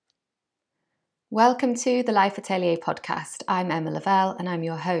Welcome to the Life Atelier podcast. I'm Emma Lavelle and I'm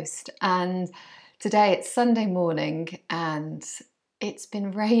your host. And today it's Sunday morning and it's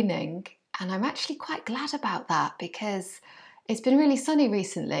been raining, and I'm actually quite glad about that because it's been really sunny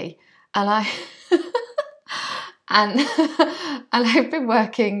recently. And and and I've been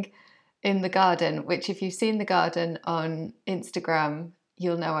working in the garden, which if you've seen the garden on Instagram,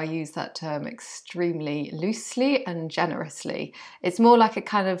 you'll know I use that term extremely loosely and generously. It's more like a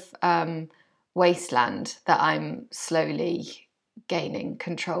kind of wasteland that I'm slowly gaining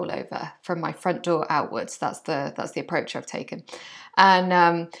control over from my front door outwards. That's the approach I've taken. And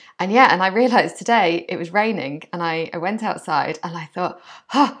I realized today it was raining, and I went outside and I thought,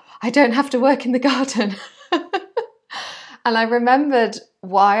 I don't have to work in the garden. And I remembered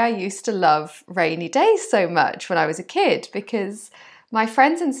why I used to love rainy days so much when I was a kid, because my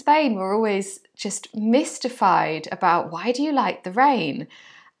friends in Spain were always just mystified about, why do you like the rain?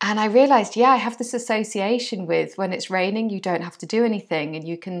 And I realized, I have this association with when it's raining, you don't have to do anything, and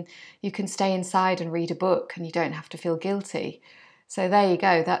you can stay inside and read a book and you don't have to feel guilty. So there you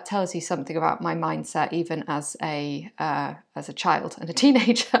go. That tells you something about my mindset, even as a child and a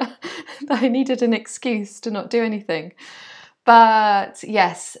teenager, that I needed an excuse to not do anything. But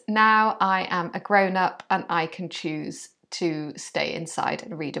yes, now I am a grown up and I can choose to stay inside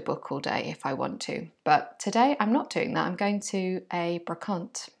and read a book all day if I want to. But today I'm not doing that. I'm going to a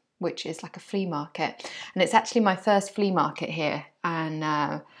brocante, which is like a flea market. And it's actually my first flea market here. And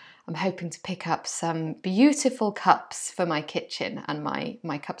I'm hoping to pick up some beautiful cups for my kitchen and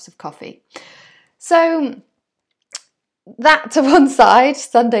my cups of coffee. So that to one side,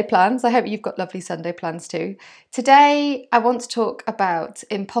 Sunday plans. I hope you've got lovely Sunday plans too. Today, I want to talk about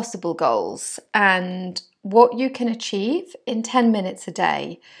impossible goals and what you can achieve in 10 minutes a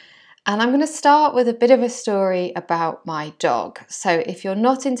day. And I'm going to start with a bit of a story about my dog. So if you're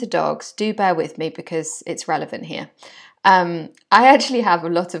not into dogs, do bear with me because it's relevant here. I actually have a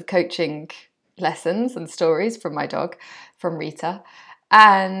lot of coaching lessons and stories from my dog, from Rita.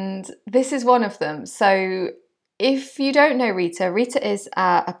 And this is one of them. So if you don't know Rita, Rita is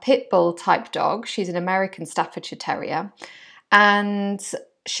a pit bull type dog. She's an American Staffordshire Terrier, and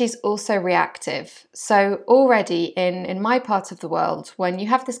she's also reactive. So already in my part of the world, when you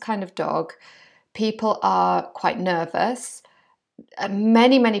have this kind of dog, people are quite nervous.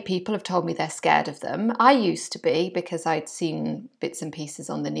 Many people have told me they're scared of them. I used to be, because I'd seen bits and pieces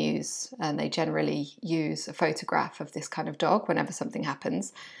on the news, and they generally use a photograph of this kind of dog whenever something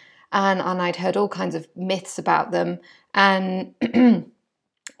happens. And I'd heard all kinds of myths about them. And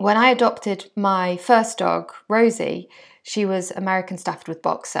when I adopted my first dog, Rosie, she was American Stafford with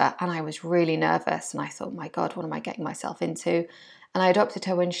Boxer, and I was really nervous. And I thought, my God, what am I getting myself into? And I adopted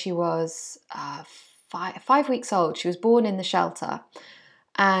her when she was 5 weeks old. She was born in the shelter.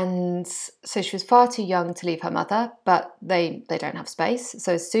 And so she was far too young to leave her mother, but they don't have space.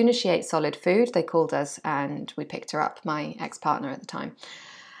 So as soon as she ate solid food, they called us and we picked her up, my ex-partner at the time.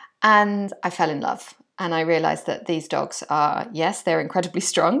 And I fell in love, and I realized that these dogs are, yes, they're incredibly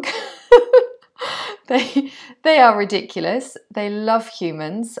strong. They are ridiculous. They love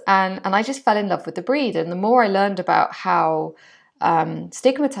humans, and I just fell in love with the breed. And the more I learned about how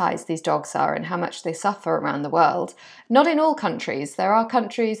stigmatized these dogs are and how much they suffer around the world, not in all countries. There are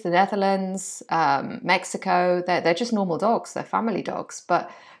countries, the Netherlands, Mexico, they're just normal dogs. They're family dogs. But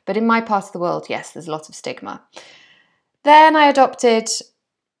in my part of the world, yes, there's a lot of stigma. Then I adopted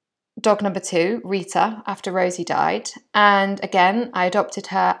dog number 2, Rita, after Rosie died. And again, I adopted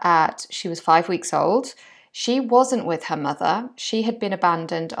her she was 5 weeks old. She wasn't with her mother. She had been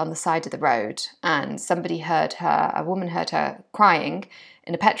abandoned on the side of the road, and a woman heard her crying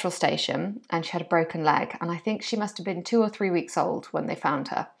in a petrol station, and she had a broken leg. And I think she must have been 2 or 3 weeks old when they found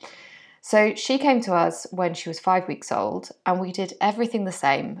her. So she came to us when she was 5 weeks old, and we did everything the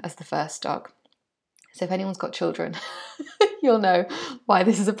same as the first dog. So if anyone's got children, you'll know why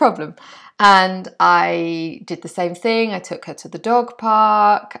this is a problem. And I did the same thing. I took her to the dog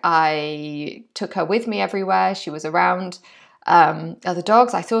park. I took her with me everywhere. She was around other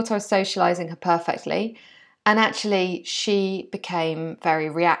dogs. I thought I was socializing her perfectly. And actually, she became very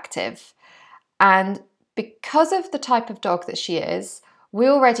reactive. And because of the type of dog that she is, we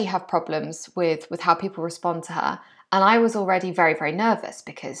already have problems with how people respond to her. And I was already very, very nervous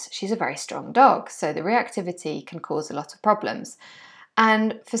because she's a very strong dog. So the reactivity can cause a lot of problems.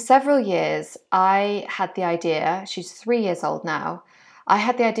 And for several years, I had the idea, she's 3 years old now, I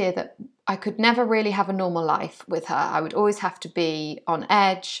had the idea that I could never really have a normal life with her. I would always have to be on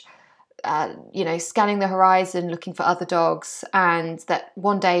edge, scanning the horizon, looking for other dogs, and that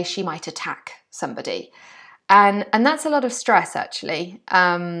one day she might attack somebody. And that's a lot of stress, actually,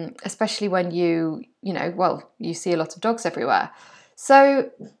 especially when you see a lot of dogs everywhere. So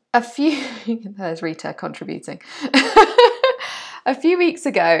there's Rita contributing. A few weeks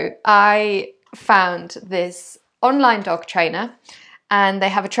ago, I found this online dog trainer, and they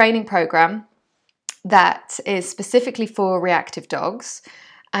have a training program that is specifically for reactive dogs,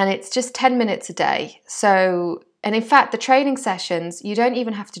 and it's just 10 minutes a day. So, and in fact, the training sessions, you don't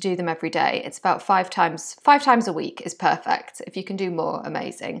even have to do them every day. It's about five times a week is perfect. If you can do more,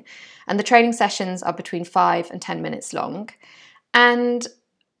 amazing. And the training sessions are between 5 and 10 minutes long. And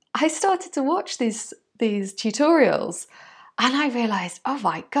I started to watch these tutorials, and I realized, oh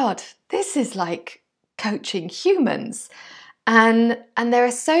my God, this is like coaching humans. And there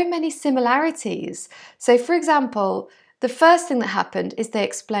are so many similarities. So, for example, the first thing that happened is they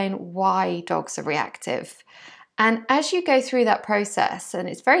explain why dogs are reactive. And as you go through that process, and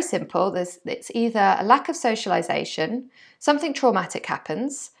it's very simple, it's either a lack of socialization, something traumatic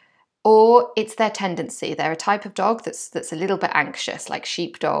happens, or it's their tendency. They're a type of dog that's a little bit anxious, like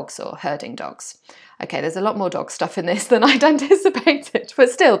sheep dogs or herding dogs. Okay, there's a lot more dog stuff in this than I'd anticipated, but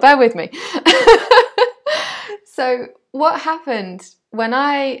still, bear with me. So what happened when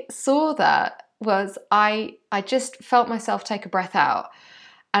I saw that was I just felt myself take a breath out,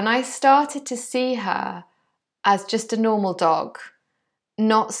 and I started to see her as just a normal dog,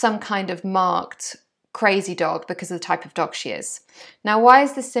 not some kind of marked crazy dog because of the type of dog she is. Now, why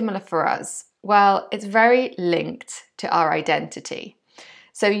is this similar for us? Well, it's very linked to our identity.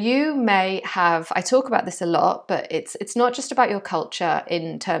 So you may have, I talk about this a lot, but it's not just about your culture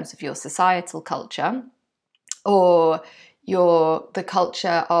in terms of your societal culture or the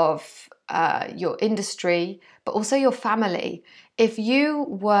culture of your industry, but also your family. If you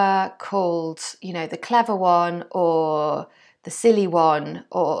were called, the clever one or the silly one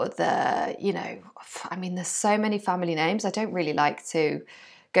or there's so many family names. I don't really like to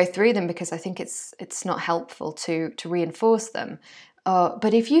go through them because I think it's not helpful to reinforce them.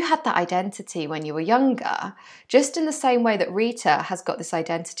 But if you had that identity when you were younger, just in the same way that Rita has got this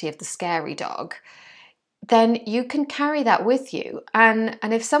identity of the scary dog, then you can carry that with you. And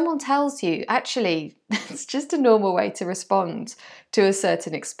if someone tells you, actually, it's just a normal way to respond to a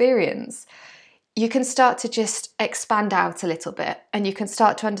certain experience, you can start to just expand out a little bit, and you can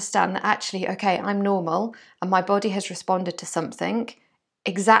start to understand that actually, okay, I'm normal and my body has responded to something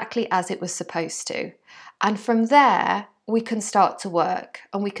exactly as it was supposed to. And from there, we can start to work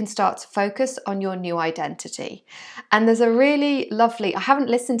and we can start to focus on your new identity. And there's a really lovely, I haven't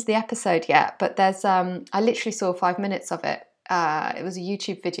listened to the episode yet, but there's, I literally saw 5 minutes of it. It was a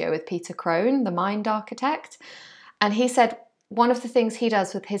YouTube video with Peter Crone, the mind architect. And he said one of the things he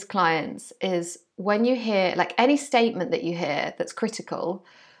does with his clients is when you hear, like any statement that you hear that's critical,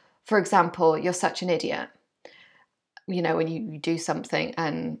 for example, you're such an idiot. When you do something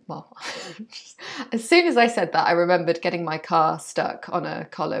and, well, as soon as I said that, I remembered getting my car stuck on a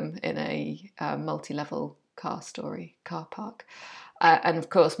column in a multi-level car park. And of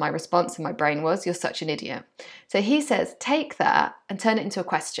course, my response in my brain was, you're such an idiot. So he says, take that and turn it into a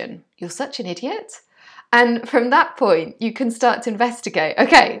question. You're such an idiot? And from that point, you can start to investigate,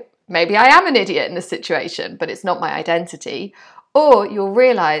 okay, maybe I am an idiot in this situation, but it's not my identity. Or you'll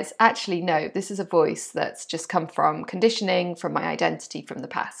realize, actually, no, this is a voice that's just come from conditioning, from my identity from the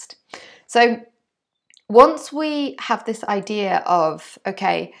past. So once we have this idea of,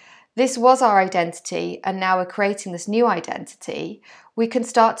 okay, this was our identity and now we're creating this new identity, we can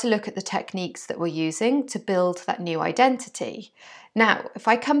start to look at the techniques that we're using to build that new identity. Now, if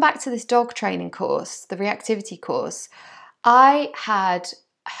I come back to this dog training course, the reactivity course, I had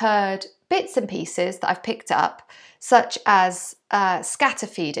heard bits and pieces that I've picked up, such as scatter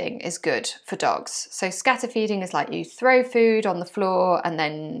feeding is good for dogs. So scatter feeding is like you throw food on the floor and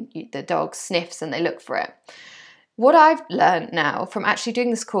then the dog sniffs and they look for it. What I've learned now from actually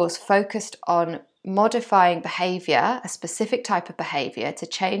doing this course focused on modifying behavior, a specific type of behavior, to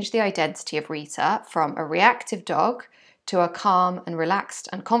change the identity of Rita from a reactive dog to a calm and relaxed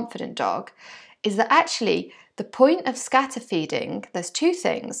and confident dog, is that actually the point of scatter feeding, there's two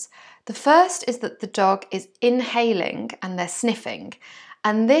things. The first is that the dog is inhaling and they're sniffing.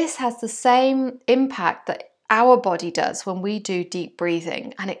 And this has the same impact that our body does when we do deep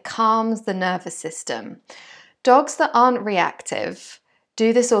breathing, and it calms the nervous system. Dogs that aren't reactive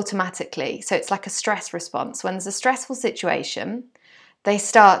do this automatically. So it's like a stress response. When there's a stressful situation, they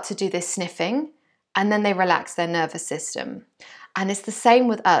start to do this sniffing and then they relax their nervous system. And it's the same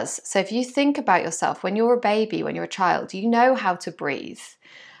with us. So if you think about yourself, when you're a baby, when you're a child, you know how to breathe.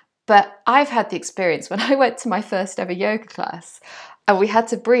 But I've had the experience when I went to my first ever yoga class and we had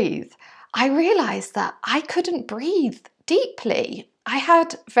to breathe. I realised that I couldn't breathe deeply. I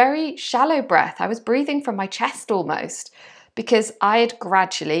had very shallow breath. I was breathing from my chest almost, because I had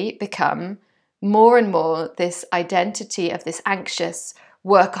gradually become more and more this identity of this anxious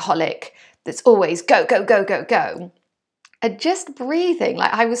workaholic that's always go, go, go, go, go. And just breathing,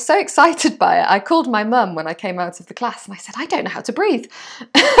 like I was so excited by it. I called my mum when I came out of the class and I said, I don't know how to breathe.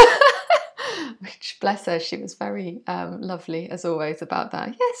 Which, bless her, she was very lovely as always about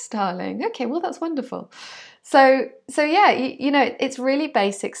that. Yes, darling. Okay, well, that's wonderful. So yeah, you know, it's really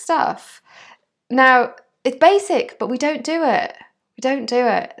basic stuff. Now, it's basic, but we don't do it. We don't do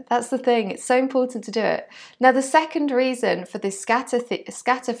it. That's the thing. It's so important to do it. Now, the second reason for this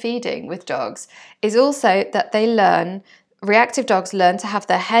scatter feeding with dogs is also that reactive dogs learn to have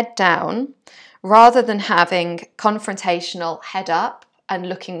their head down rather than having confrontational head up and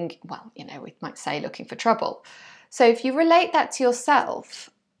looking, well, you know, we might say looking for trouble. So if you relate that to yourself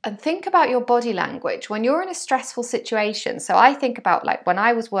and think about your body language when you're in a stressful situation. So I think about like when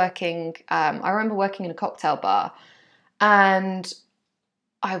I was working, I remember working in a cocktail bar, and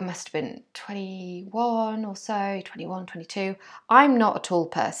I must have been 21 or so, 21, 22. I'm not a tall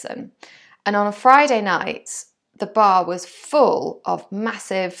person. And on a Friday night, the bar was full of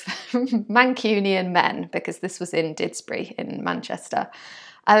massive Mancunian men, because this was in Didsbury in Manchester.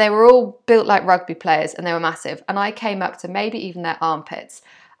 And they were all built like rugby players, and they were massive. And I came up to maybe even their armpits.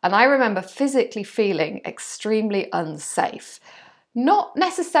 And I remember physically feeling extremely unsafe. Not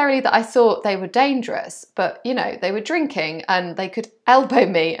necessarily that I thought they were dangerous, but, you know, they were drinking and they could elbow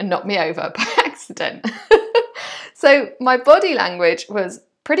me and knock me over by accident. So my body language was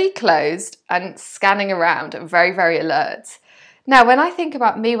pretty closed and scanning around and very, very alert. Now, when I think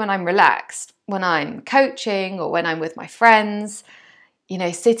about me when I'm relaxed, when I'm coaching or when I'm with my friends, you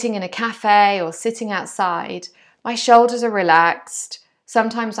know, sitting in a cafe or sitting outside, my shoulders are relaxed.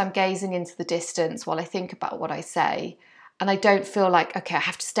 Sometimes I'm gazing into the distance while I think about what I say. And I don't feel like, okay, I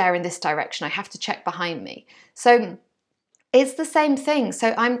have to stare in this direction. I have to check behind me. So it's the same thing.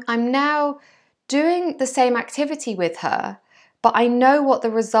 So I'm now doing the same activity with her, but I know what the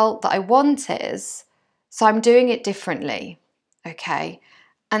result that I want is. So I'm doing it differently. Okay.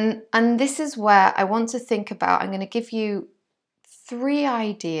 And this is where I want to think about, I'm going to give you 3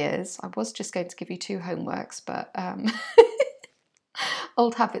 ideas. I was just going to give you 2 homeworks, but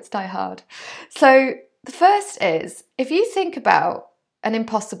old habits die hard. So the first is, if you think about an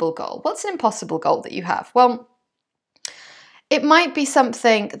impossible goal, what's an impossible goal that you have? Well, it might be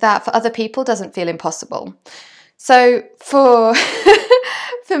something that for other people doesn't feel impossible. So for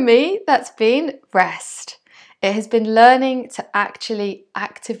me, that's been rest. It has been learning to actually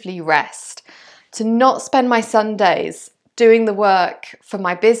actively rest, to not spend my Sundays doing the work for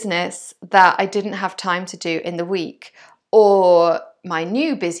my business that I didn't have time to do in the week, or my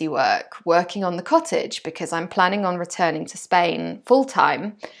new busy work, working on the cottage, because I'm planning on returning to Spain full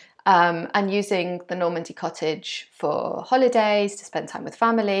time and using the Normandy cottage for holidays, to spend time with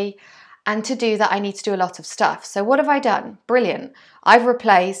family. And to do that, I need to do a lot of stuff. So what have I done? Brilliant. I've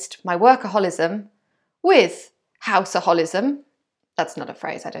replaced my workaholism with houseaholism. That's not a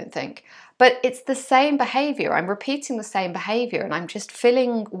phrase, I don't think. But it's the same behaviour. I'm repeating the same behaviour, and I'm just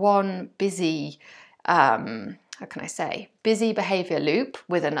filling one busy busy behavior loop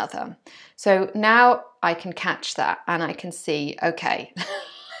with another. So now I can catch that and I can see, okay,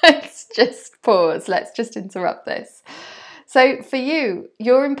 let's just pause. Let's just interrupt this. So for you,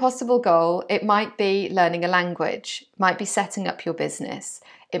 your impossible goal, it might be learning a language, it might be setting up your business,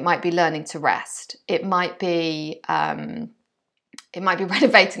 it might be learning to rest, it might be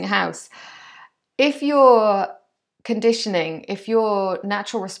renovating a house. If your conditioning, if your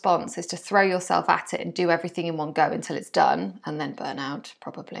natural response is to throw yourself at it and do everything in one go until it's done and then burn out,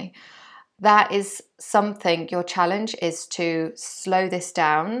 probably, that is something, your challenge is to slow this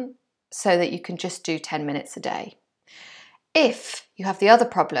down so that you can just do 10 minutes a day. If you have the other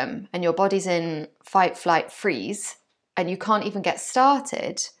problem and your body's in fight, flight, freeze, and you can't even get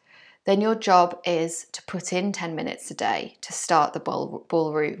started, then your job is to put in 10 minutes a day to start the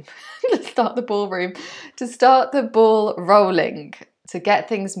ballroom, to start the ball rolling, to get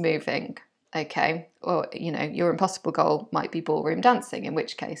things moving, okay? Or, you know, your impossible goal might be ballroom dancing, in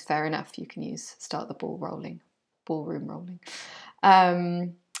which case, fair enough, you can use start the ballroom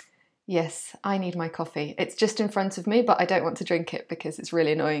rolling. Yes, I need my coffee. It's just in front of me, but I don't want to drink it because it's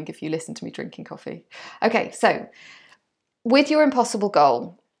really annoying if you listen to me drinking coffee. Okay, so with your impossible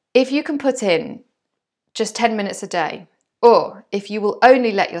goal, if you can put in just 10 minutes a day, or if you will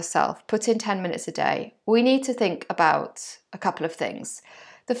only let yourself put in 10 minutes a day, we need to think about a couple of things.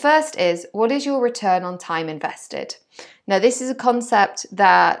 The first is, what is your return on time invested? Now, this is a concept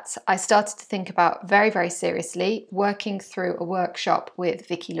that I started to think about very, very seriously working through a workshop with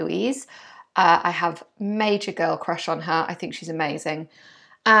Vicky Louise. I have major girl crush on her. I think she's amazing.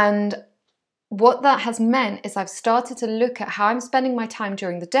 And what that has meant is I've started to look at how I'm spending my time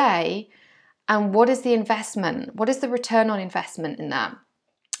during the day and what is the investment? What is the return on investment in that?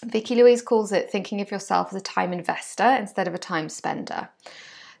 Vicky Louise calls it thinking of yourself as a time investor instead of a time spender.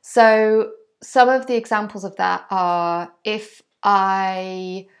 So some of the examples of that are if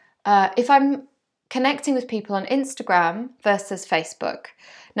I'm connecting with people on Instagram versus Facebook.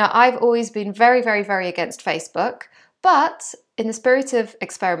 Now, I've always been very, very, very against Facebook, but in the spirit of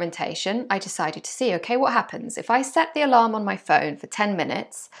experimentation, I decided to see, okay, what happens if I set the alarm on my phone for 10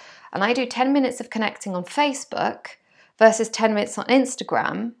 minutes and I do 10 minutes of connecting on Facebook versus 10 minutes on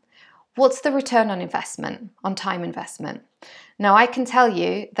Instagram? What's the return on investment, on time investment? Now, I can tell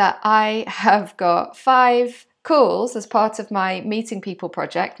you that I have got 5 calls as part of my Meeting People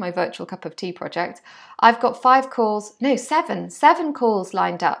project, my virtual cup of tea project. I've got 7 calls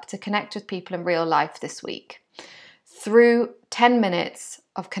lined up to connect with people in real life this week through 10 minutes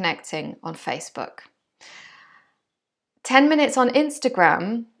of connecting on Facebook. 10 minutes on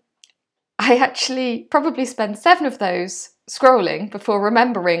Instagram, I actually probably spend 7 of those scrolling before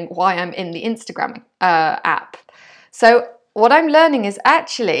remembering why I'm in the Instagram app. So what I'm learning is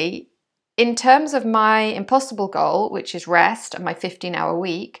actually, in terms of my impossible goal, which is rest and my 15-hour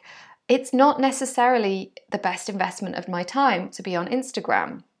week, it's not necessarily the best investment of my time to be on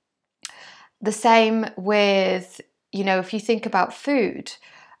Instagram. The same with, if you think about food,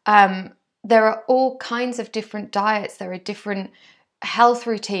 there are all kinds of different diets. There are different health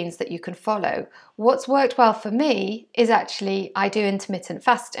routines that you can follow. What's worked well for me is actually I do intermittent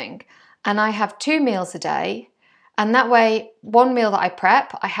fasting and I have 2 meals a day. And that way, one meal that I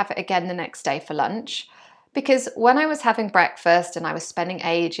prep, I have it again the next day for lunch. Because when I was having breakfast and I was spending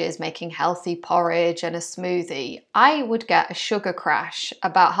ages making healthy porridge and a smoothie, I would get a sugar crash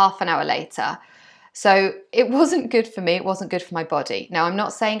about half an hour later. So it wasn't good for me, it wasn't good for my body. Now, I'm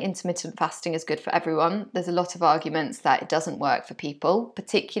not saying intermittent fasting is good for everyone. There's a lot of arguments that it doesn't work for people,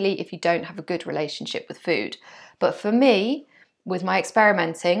 particularly if you don't have a good relationship with food. But for me, with my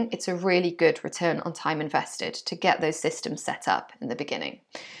experimenting, it's a really good return on time invested to get those systems set up in the beginning.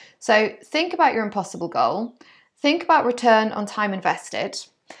 So think about your impossible goal, think about return on time invested,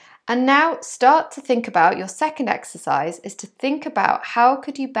 and now start to think about your second exercise is to think about how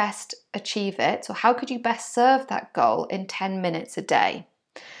could you best achieve it, or how could you best serve that goal in 10 minutes a day.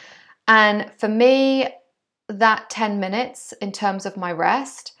 And for me, that 10 minutes in terms of my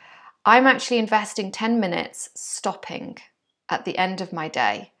rest, I'm actually investing 10 minutes stopping at the end of my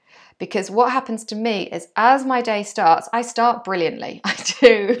day. Because what happens to me is as my day starts, I start brilliantly. I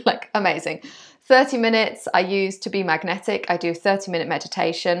do amazing. 30 minutes I use to be magnetic. I do 30-minute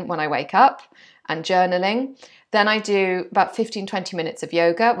meditation when I wake up and journaling. Then I do about 15-20 minutes of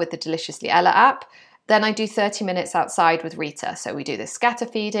yoga with the Deliciously Ella app. Then I do 30 minutes outside with Rita. So we do the scatter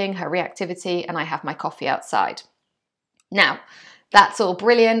feeding, her reactivity, and I have my coffee outside. Now, that's all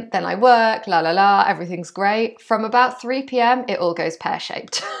brilliant. Then I work, everything's great. From about 3 p.m, it all goes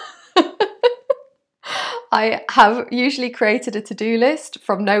pear-shaped. I have usually created a to-do list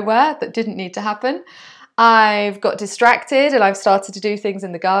from nowhere that didn't need to happen. I've got distracted and I've started to do things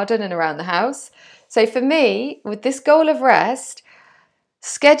in the garden and around the house. So for me, with this goal of rest,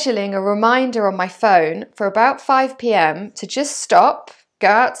 scheduling a reminder on my phone for about 5 p.m. to just stop, go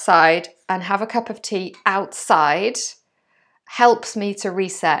outside and have a cup of tea outside helps me to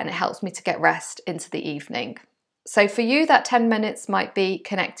reset and it helps me to get rest into the evening. So for you, that 10 minutes might be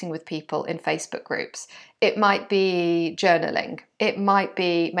connecting with people in Facebook groups. It might be journaling. It might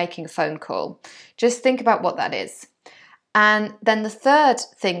be making a phone call. Just think about what that is. And then the third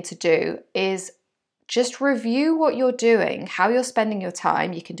thing to do is just review what you're doing, how you're spending your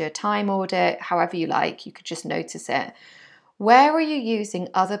time. You can do a time audit, however you like. You could just notice it. Where are you using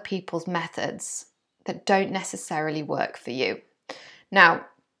other people's methods that don't necessarily work for you? Now,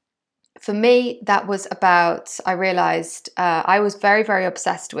 for me, that was about, I realized I was very, very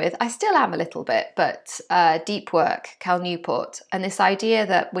obsessed with, I still am a little bit, but deep work, Cal Newport, and this idea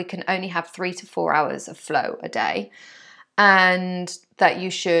that we can only have 3 to 4 hours of flow a day, and that you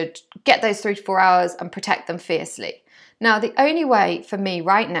should get those 3 to 4 hours and protect them fiercely. Now, the only way for me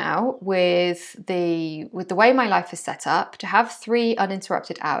right now with the way my life is set up, to have 3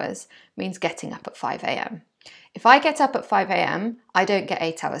 uninterrupted hours means getting up at 5 a.m. If I get up at 5 a.m, I don't get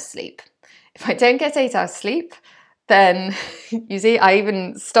 8 hours sleep. If I don't get 8 hours sleep, then, you see, I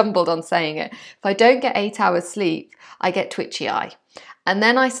even stumbled on saying it. If I don't get 8 hours sleep, I get twitchy eye. And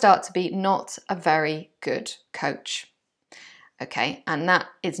then I start to be not a very good coach. Okay, and that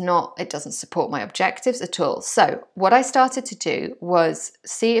is not, it doesn't support my objectives at all. So what I started to do was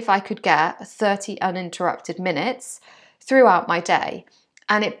see if I could get 30 uninterrupted minutes throughout my day.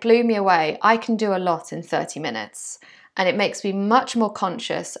 And it blew me away. I can do a lot in 30 minutes. And it makes me much more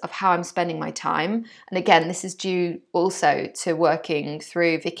conscious of how I'm spending my time. And again, this is due also to working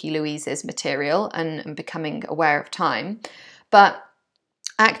through Vicky Louise's material and becoming aware of time. But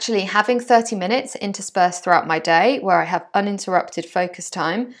actually having 30 minutes interspersed throughout my day where I have uninterrupted focus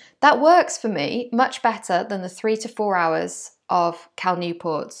time, that works for me much better than the 3 to 4 hours of Cal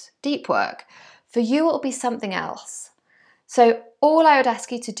Newport's deep work. For you, it'll be something else. So all I would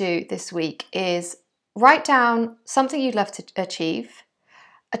ask you to do this week is write down something you'd love to achieve,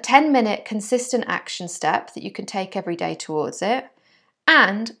 a 10-minute consistent action step that you can take every day towards it,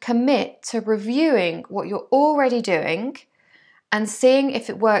 and commit to reviewing what you're already doing and seeing if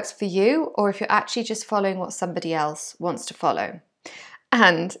it works for you or if you're actually just following what somebody else wants to follow.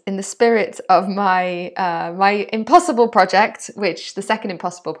 And in the spirit of my impossible project, the second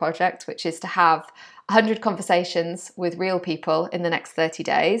impossible project, which is to have 100 conversations with real people in the next 30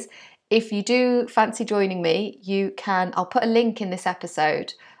 days, if you do fancy joining me, I'll put a link in this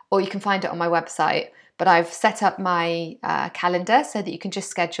episode, or you can find it on my website. But I've set up my calendar so that you can just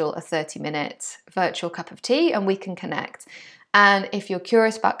schedule a 30-minute virtual cup of tea and we can connect. And if you're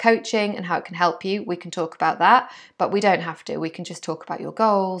curious about coaching and how it can help you, we can talk about that, but we don't have to. We can just talk about your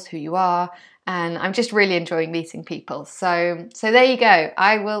goals, who you are, and I'm just really enjoying meeting people. So there you go.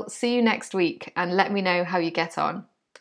 I will see you next week and let me know how you get on.